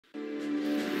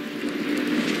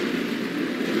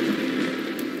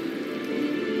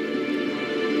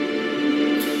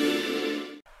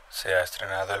se ha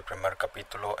estrenado el primer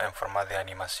capítulo en forma de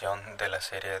animación de la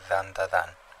serie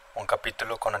Dandadan, un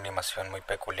capítulo con animación muy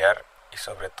peculiar y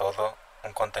sobre todo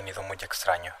un contenido muy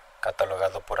extraño,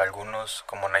 catalogado por algunos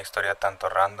como una historia tanto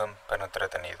random pero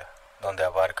entretenida, donde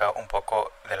abarca un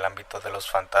poco del ámbito de los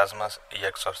fantasmas y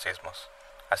exorcismos,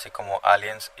 así como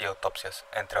aliens y autopsias,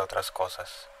 entre otras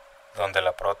cosas, donde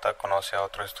la prota conoce a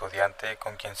otro estudiante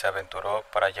con quien se aventuró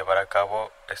para llevar a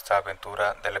cabo esta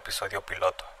aventura del episodio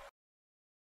piloto.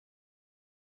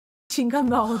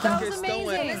 Xingando. A questão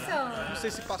é, não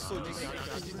sei se passou disso.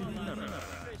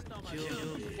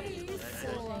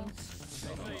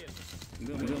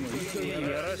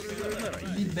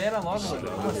 Libera logo.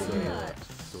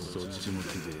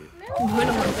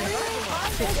 Bueno,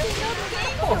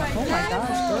 oh my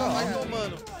gosh, girl. Vai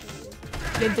tomando.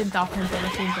 Lo he intentado, gente, lo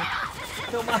siento.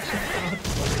 Teu macho.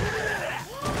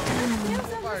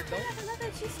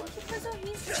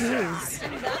 Jeez.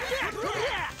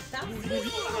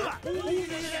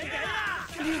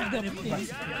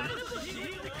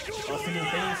 Nossa,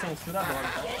 não tem censura agora,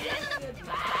 tá?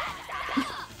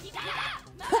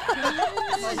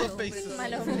 Mais ofensas.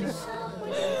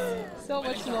 So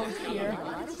much love here.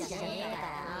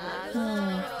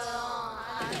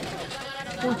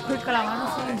 Uy, con la mano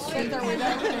sí.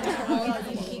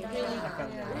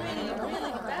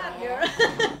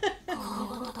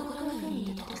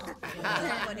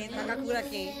 Takakura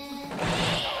aquí.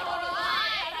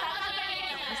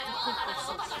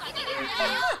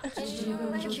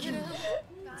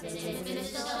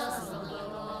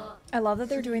 I love that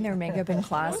they're doing their makeup in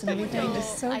class and everything.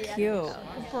 It's so cute.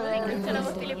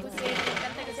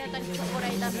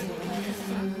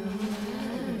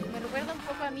 Me recuerda un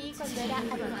poco a mí cuando era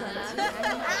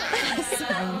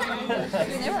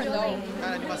You never know.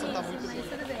 Cara, a animação tá muito boa.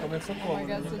 Começou Oh como? my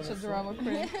god, such a drama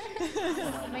queen.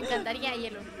 Me encantaría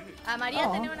hielo. Amaría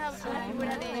tener una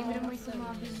figura de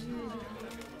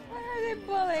Why are they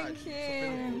bullying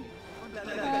him? I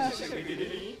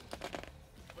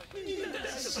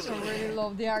really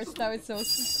love the art style, it's so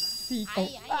sick.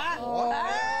 Oh.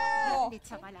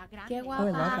 Qué Oh, I love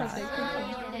guapa. that.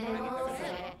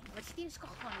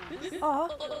 Oh.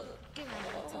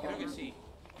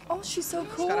 Oh, she's so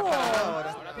cool. Cara, para da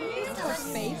hora. Her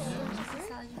face.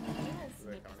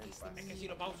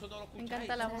 Me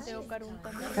encanta la voz de Okarun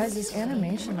también. Guys, this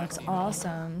animation looks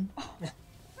awesome.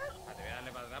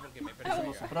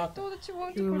 Tudo te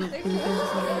want to protect.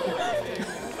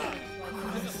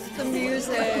 The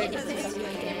music. Me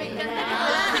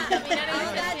encanta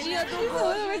Tadinha do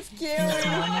Bruno, it's cute.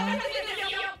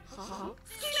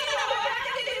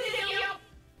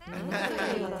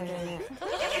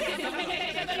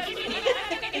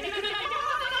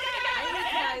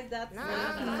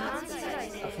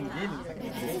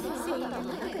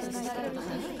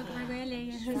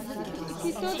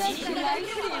 He told us she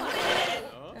likes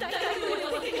him.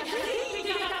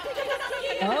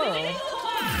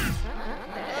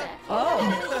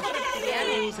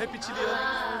 Os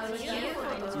reptilianos. E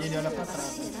ele olha pra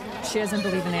trás. She doesn't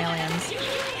believe in aliens.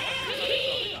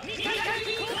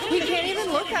 He can't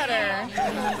even look at her.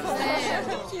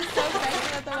 She's so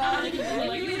passionate about it.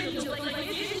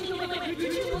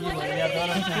 Ele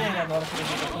adora ele adora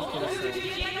fazer a conspiração.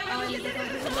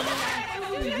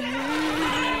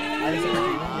 Aí você vai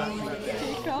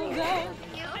Calm down.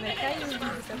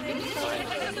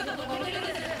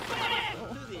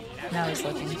 Now he's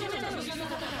looking.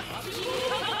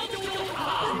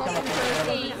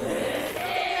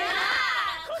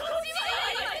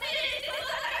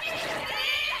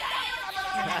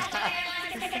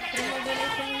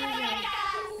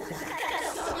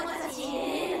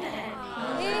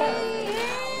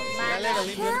 Galera,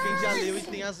 lembrando quem já leu e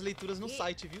tem as leituras no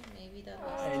site, viu?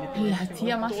 La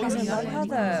tía más I love how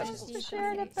the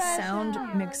Share the passion.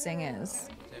 sound mixing is.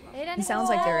 It sounds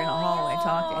like they're in a hallway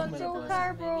talking. So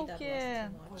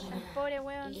heartbroken. Pobre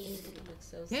weón.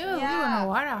 Yo vivo en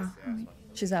Aguara.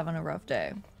 She's having a rough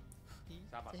day.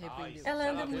 Ela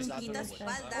anda muito linda. Oye,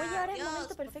 ahora es el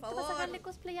momento perfecto para sacarle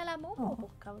cosplay a la momo,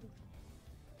 pues cabrón.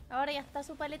 Ahora ya está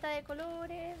su paleta de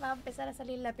colores, va a empezar a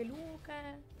salir la peluca.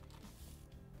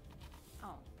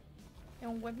 Es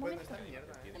un buen momento.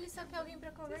 Ele só quer alguém pra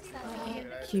conversar.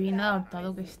 Qué bien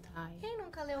adaptado que está. Quem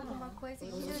nunca leu alguma coisa e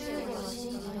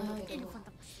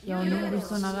Yo no he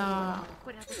visto nada.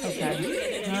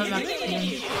 Okay. Nada de acción.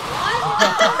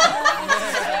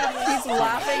 He's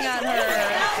laughing at her.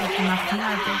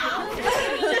 Imagínate.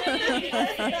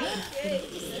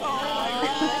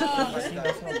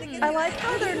 I like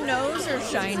how their nose are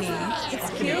shiny.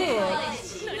 It's cute.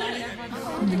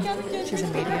 She's a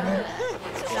medium.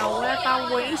 La abuela está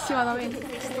buenísima también. Eu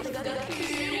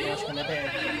acho que ela é BR.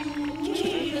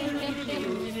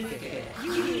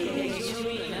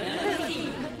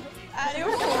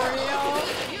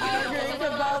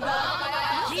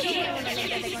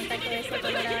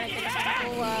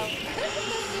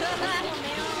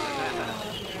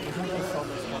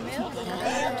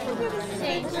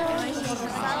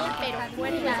 pero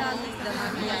fuerte.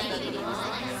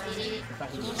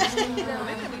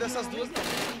 Lembra dessas duas?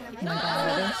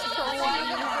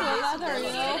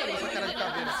 Essa cara de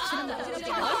caveira.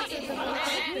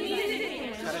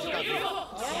 Cara de caveira.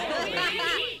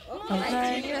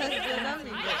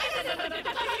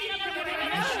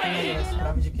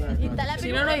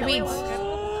 Si no, no hay beats.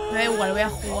 Me da igual, voy a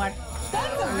jugar.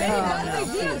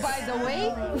 By the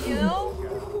way, you know?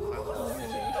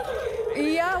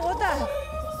 Yeah, what the?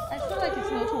 I feel like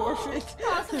it's not worth it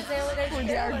for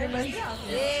the argument.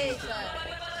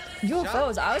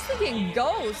 UFOs. I was thinking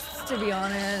ghosts, to be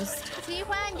honest. Sí,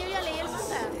 Juan, yo ya leí el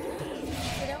manga.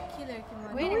 Serial killer que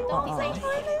manda. Wait, entonces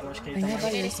Eu acho que Are ele you tá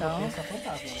by yourself? pensa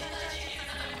fantasma, né?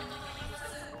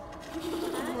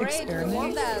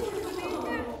 Experiment?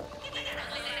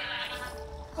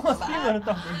 Como assim, mano?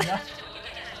 Tá bem já?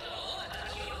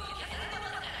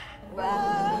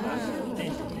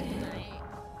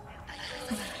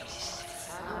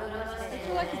 I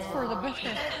feel like it's for the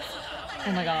better.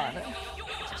 Oh my god.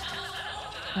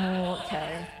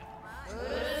 Okay.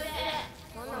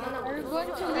 Are you going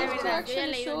to live to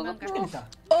actually show the proof?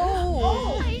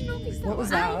 Oh! What was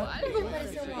that?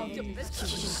 Apareceu um áudio.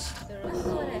 I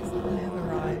have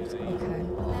arrived. Okay.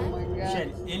 Oh my god.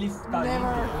 Shelly, ele tá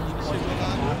livre, ele pode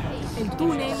jogar. El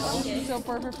túnel. So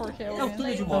perfect for É o Halloween.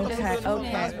 túnel de moto. Okay,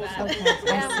 okay. I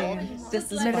see. This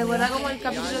is Me funny. recuerda como el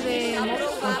capítulo de Prove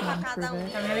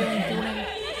it. también había un túnel.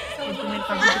 El primer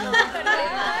capítulo.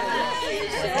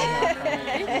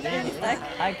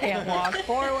 I can't walk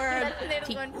forward.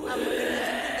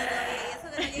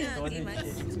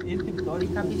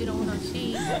 El capítulo 1,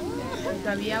 sí. Porque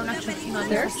había una chocina.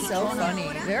 They're so funny.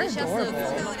 They're adorable.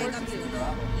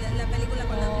 La película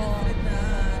con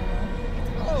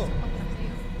Oh!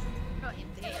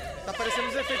 Tá parecendo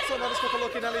os efeitos sonoros que eu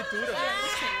coloquei na leitura.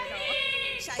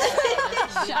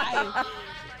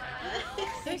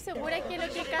 Estoy segura que lo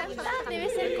que canta debe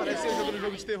ser como... Parece jogo no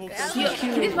jogo de terror. Tío,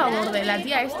 ¿quién es más borde? ¿La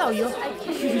tía esta o yo?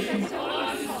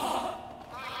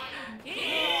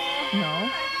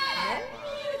 No.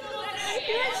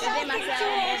 Es demasiado...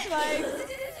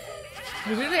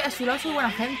 Yo creo que a su lado soy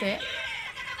buena gente, ¿eh?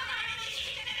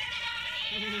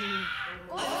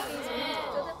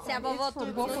 Se a vovó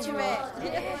Turco tiver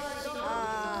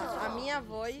a minha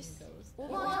voz,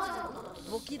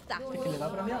 vou quitar. Tem que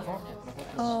levar pra minha avó.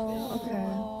 Oh, okay.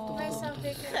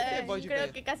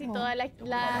 Creo que casi toda la gente...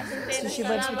 So she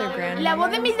lives with her grandma. ¡La voz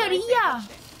de Midoriya!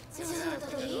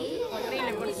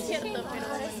 Horrible, por cierto, pero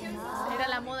era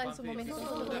la moda en su momento.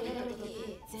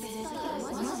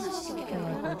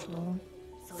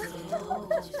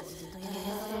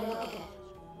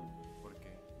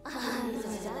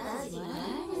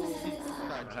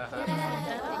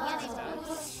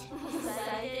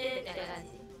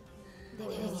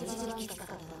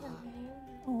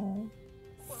 Oh.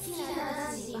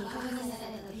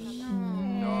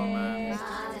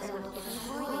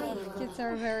 Kids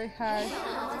are very hard.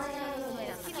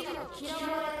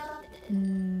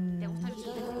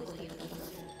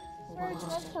 Well, it's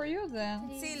not for you then.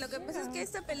 Sí, lo que pasa es que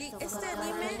este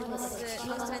anime lo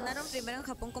estrenaron primero en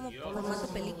Japón como formato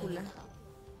película.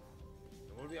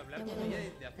 So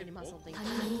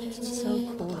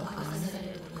cool.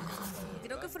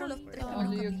 Creo que fueron los tres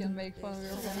Only primeros you can make fun of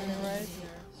your family, right?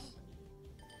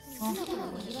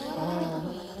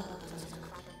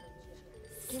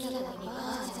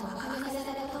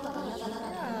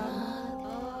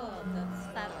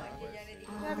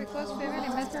 Yeah, because family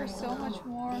matters so much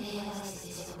more.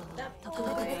 La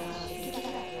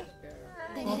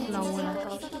abuela.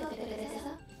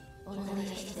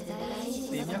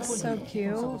 So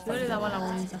cute. Yo le daba la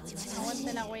abuelita.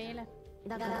 Aguante la abuela.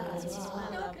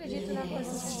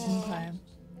 Okay.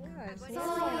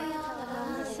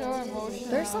 So emotional.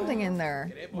 There's something in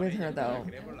there with her though.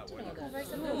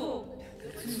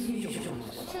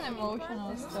 It's an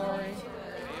emotional story.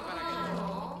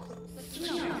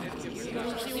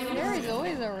 There is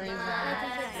always a reason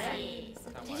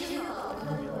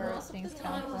where things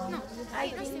come from.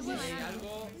 Ay, no sé,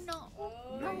 no.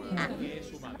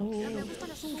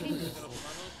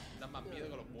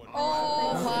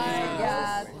 Oh my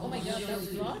god.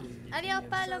 Adiós,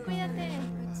 Pablo, cuídate.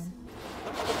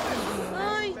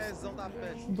 Pezão da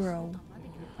peste. Bro.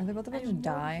 Are they both about to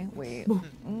die? Wait. Toma.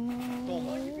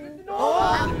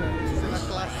 Cena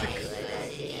clássica.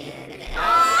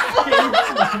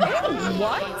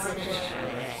 What?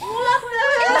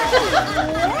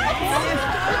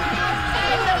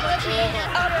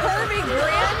 A pervy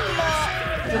grandma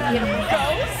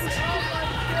ghost?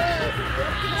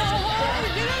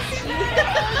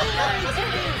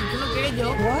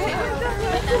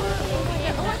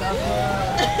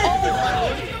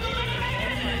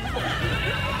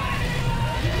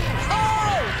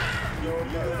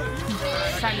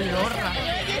 Salidorra.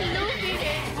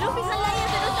 Luffy sale ahí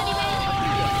de los animes.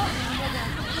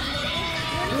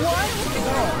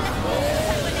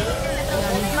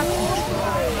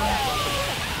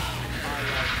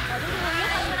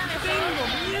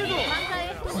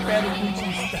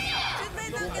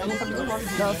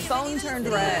 The phone turned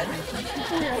red.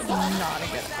 That's not a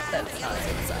good. That's not a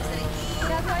good sign.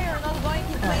 That's why you're not going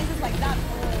to places like that.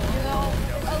 You know,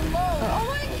 alone. Oh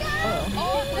my god!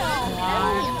 Oh no!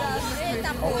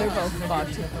 Oh, they're both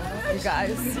fucked. You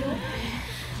guys.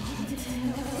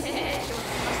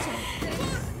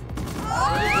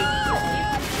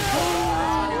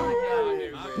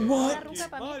 What?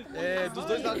 Dos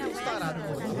dois lados tem uns tarados.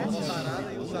 Os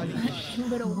tarados e os aliens.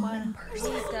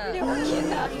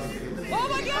 Oh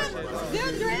my god!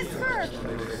 They're dressed her!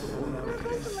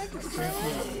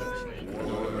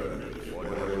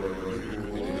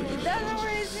 That's not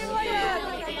what it seems like that!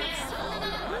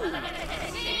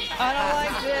 I don't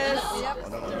like this.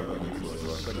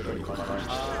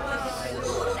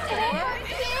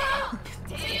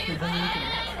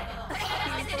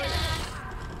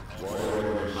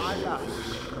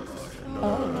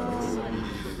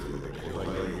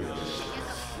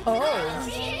 Oh my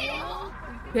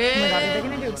god, are they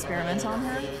gonna do experiments on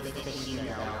her?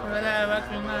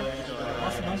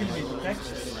 Nossa, não aquele vídeo.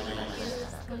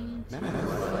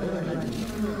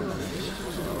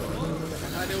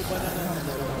 Cadê o banana?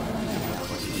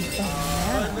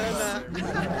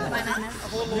 Banana.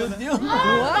 Rolou, Meu Deus!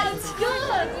 What?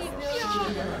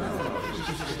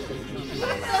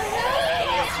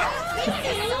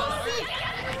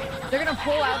 They're gonna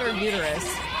pull out her uterus.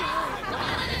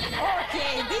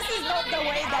 Okay, this is not the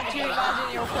way that you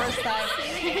imagine your first time.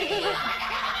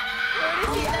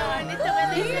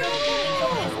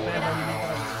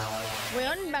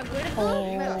 Weón, me acuerdo.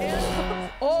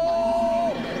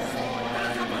 Oh!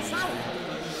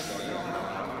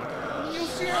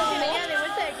 Venía de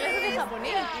vuelta de clases de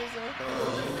japonés incluso.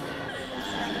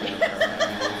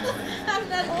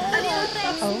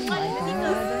 Oh my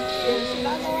god.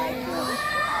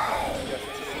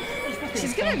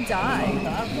 She's gonna die.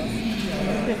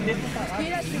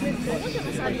 Mira, ¿cómo yo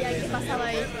no sabía qué pasaba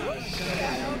ahí?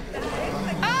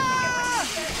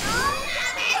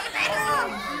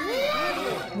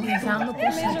 Utilizando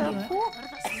cosas.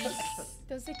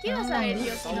 Entonces, ¿qué iba a saber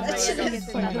yo si no sabía de qué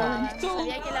se trataba?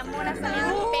 Sabía que las moras salían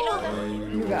de pelota.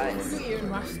 You guys.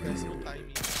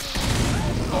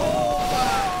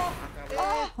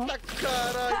 Eita,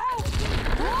 caralho!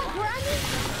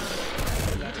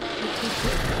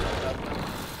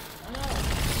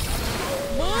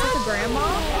 Is it the grandma?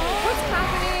 What's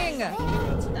happening?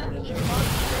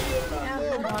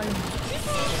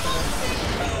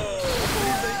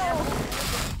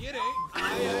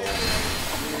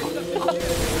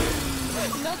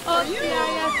 Hostia,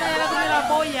 ya está, ya la comí la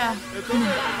polla.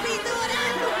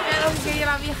 Era un que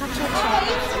la vieja chocha.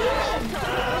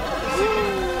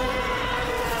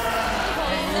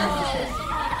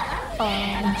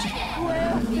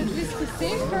 Is this to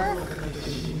save her?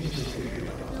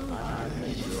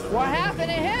 What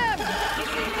happened to him?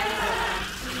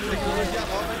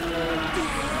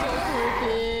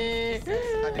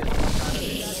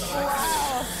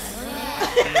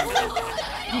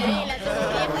 La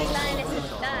tecnología bailada y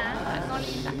necesitada,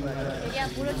 acólita. Quería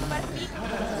puro chupar pico.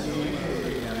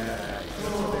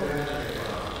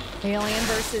 Alien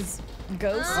versus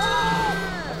ghost?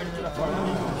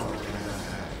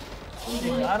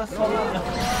 Cara só lá.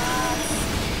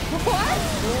 What?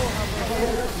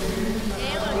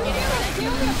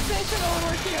 Kill the obsession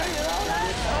over here, you know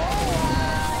that?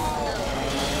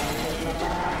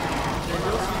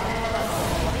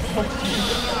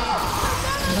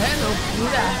 ¡Qué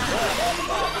locura!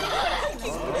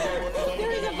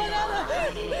 There is a banana!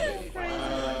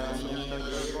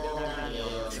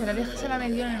 Se la vieja se la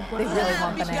metió en el They cuerpo. really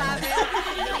want bananas.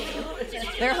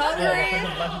 They're hungry!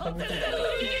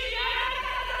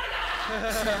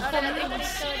 Ahora la tengo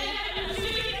historia.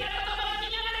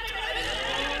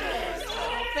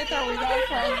 Better without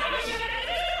friends.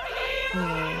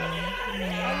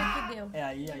 Olha o que deu. É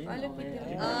aí. Olha o que deu.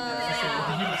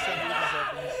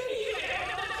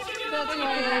 That's why you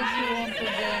want to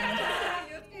dance.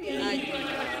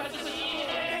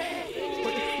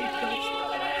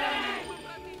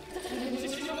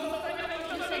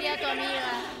 Yo sería tu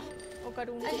amiga. O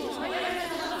Karuna.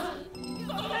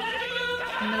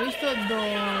 No he visto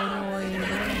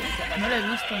no lo he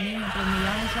visto ni, pero me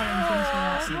llama esa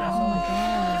atención. Oh my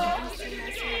god.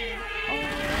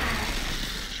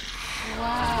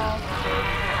 Wow.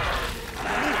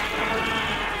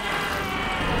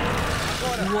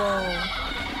 Wow.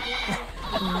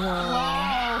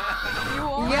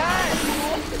 Yes.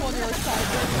 On your side.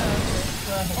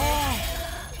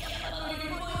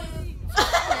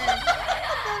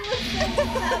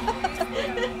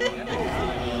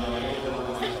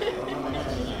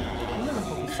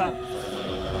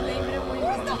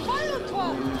 What the pilot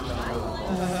one?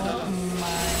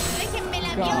 ¡Déjenme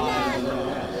la viola!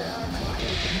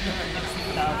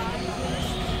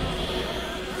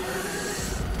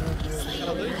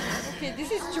 Okay,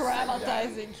 this is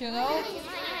dramatizing, you know?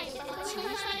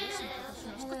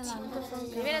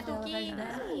 Libera tu ki.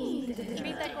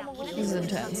 Grita como This is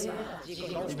intense.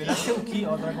 Liberaste o Ki,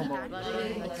 ó, Dragon Ball.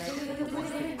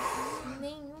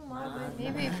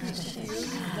 Maybe if you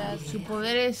use that. Su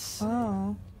poder es.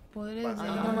 Oh. Poderes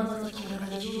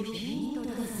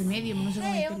de medium, no sé cómo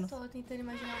Eu decirlo. estou tentando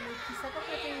imaginar uma quizá com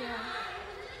creatividade.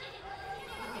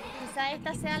 Quizá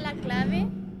esta sea la clave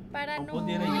para no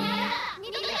enfermarme.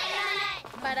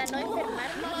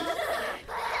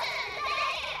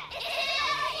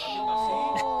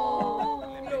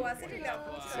 Lo va a hacer y le va a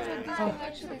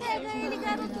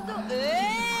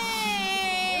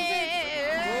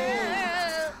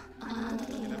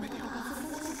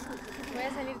Voy a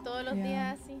salir todos los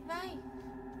días así.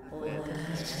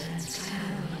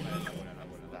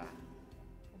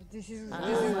 This is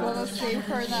gonna save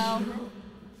her now.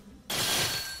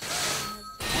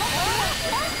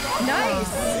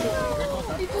 Nice!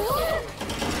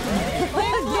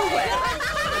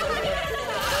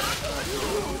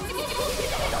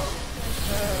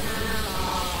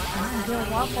 Qué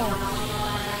guapo.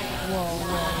 Wow.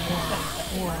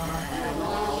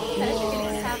 Parece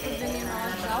aqueles sapos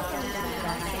venenosos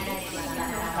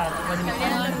que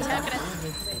abrieron los chakras.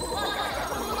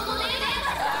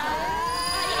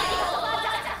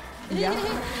 Ya.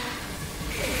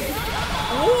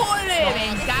 ¡Ole! ¡Me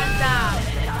encanta!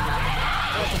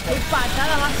 ¡Qué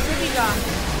patada más épica!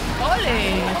 ¡Ole!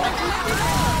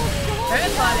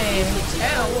 ¡Vale!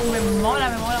 Me mola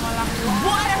más la...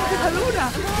 ¡Buena qué calura!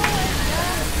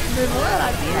 Me mola la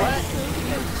tía.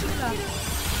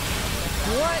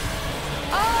 What?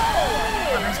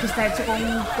 Oh! Es que está hecho con un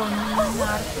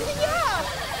arte.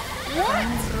 Con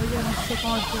un rollo, no sé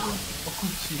cómo decirlo.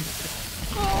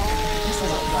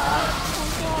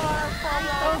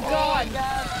 Oh god!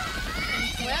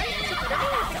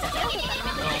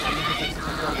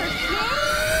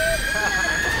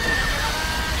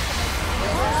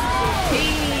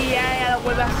 Sí, ya lo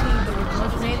vuelve así, porque como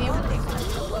es medio.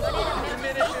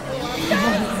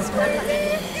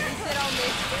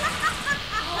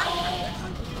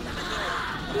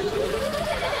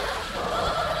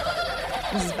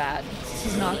 This is bad. This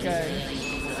is not good.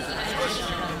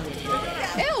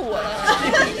 Ew!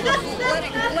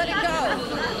 Let it go!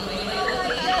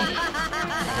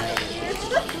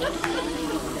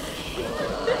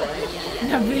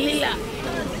 Una pilila.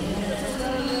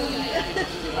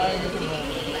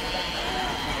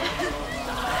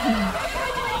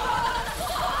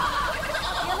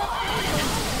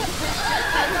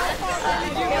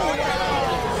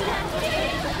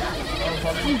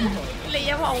 Le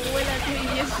llamo abuela, tío,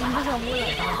 y es su abuela.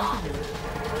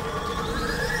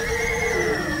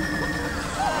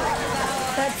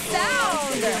 That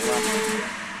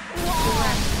sound!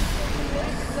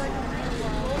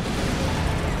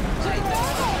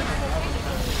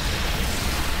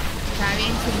 Está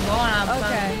bien chingona.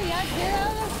 Okay. Yeah, get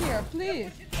out of here,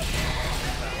 please.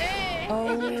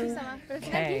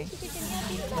 Okay.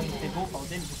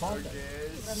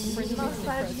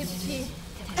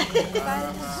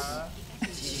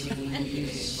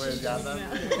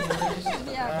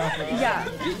 Yeah.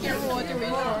 You want to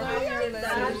read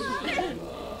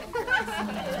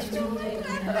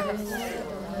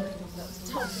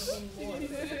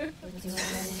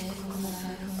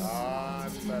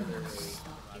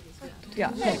Yeah.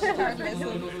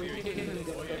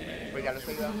 Pues ya lo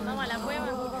estoy dando. Vamos a la cueva.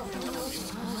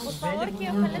 Por favor, que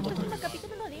ojalá el próximo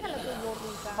capítulo no diga lo que hubo,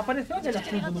 Ruka. Apareceu onde ela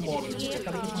fez no móvel?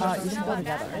 Ah, isso não pode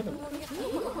Tá vendo?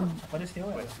 Apareceu,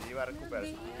 Pues sí, va a recuperar.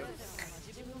 é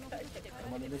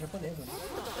uma língua japonesa.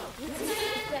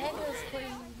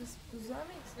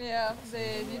 Yeah,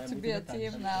 they need to be a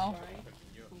team now.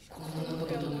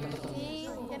 Sí,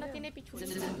 ya no tiene pichula.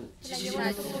 Se la llevo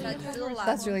a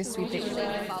That's really sweet that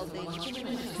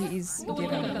he's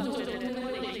giving.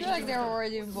 I feel like they're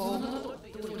already involved.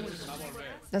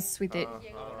 That's sweet that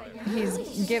he's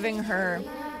giving her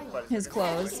his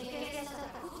clothes.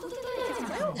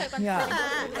 Yeah.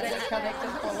 Connected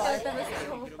for life.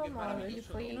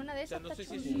 En una de esas No sé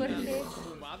si es porque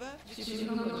fumada, si es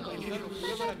una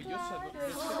maravillosa,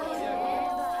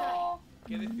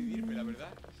 quer decidir, la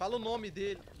verdad. Fala o nome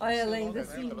dele. Olha a lenda,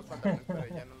 sim.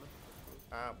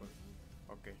 Ah, pues.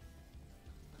 Ok.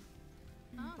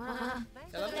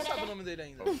 Ela não sabe o nome dele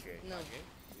ainda. Ok. Não.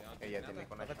 Ella tiene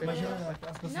con Imagina as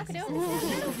pessoas. No creo.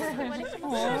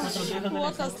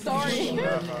 What a story.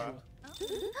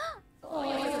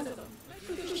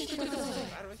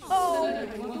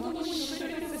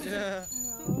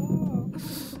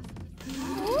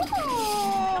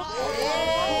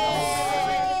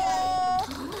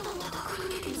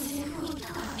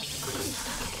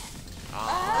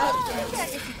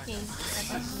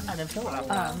 Ah, deve ser o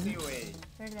lá.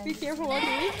 Be careful what you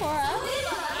eat for us.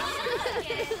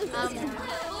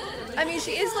 I mean,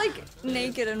 she is like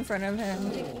naked in front of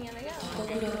him.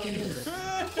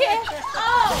 ¿Qué?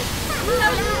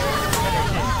 ¡Oh!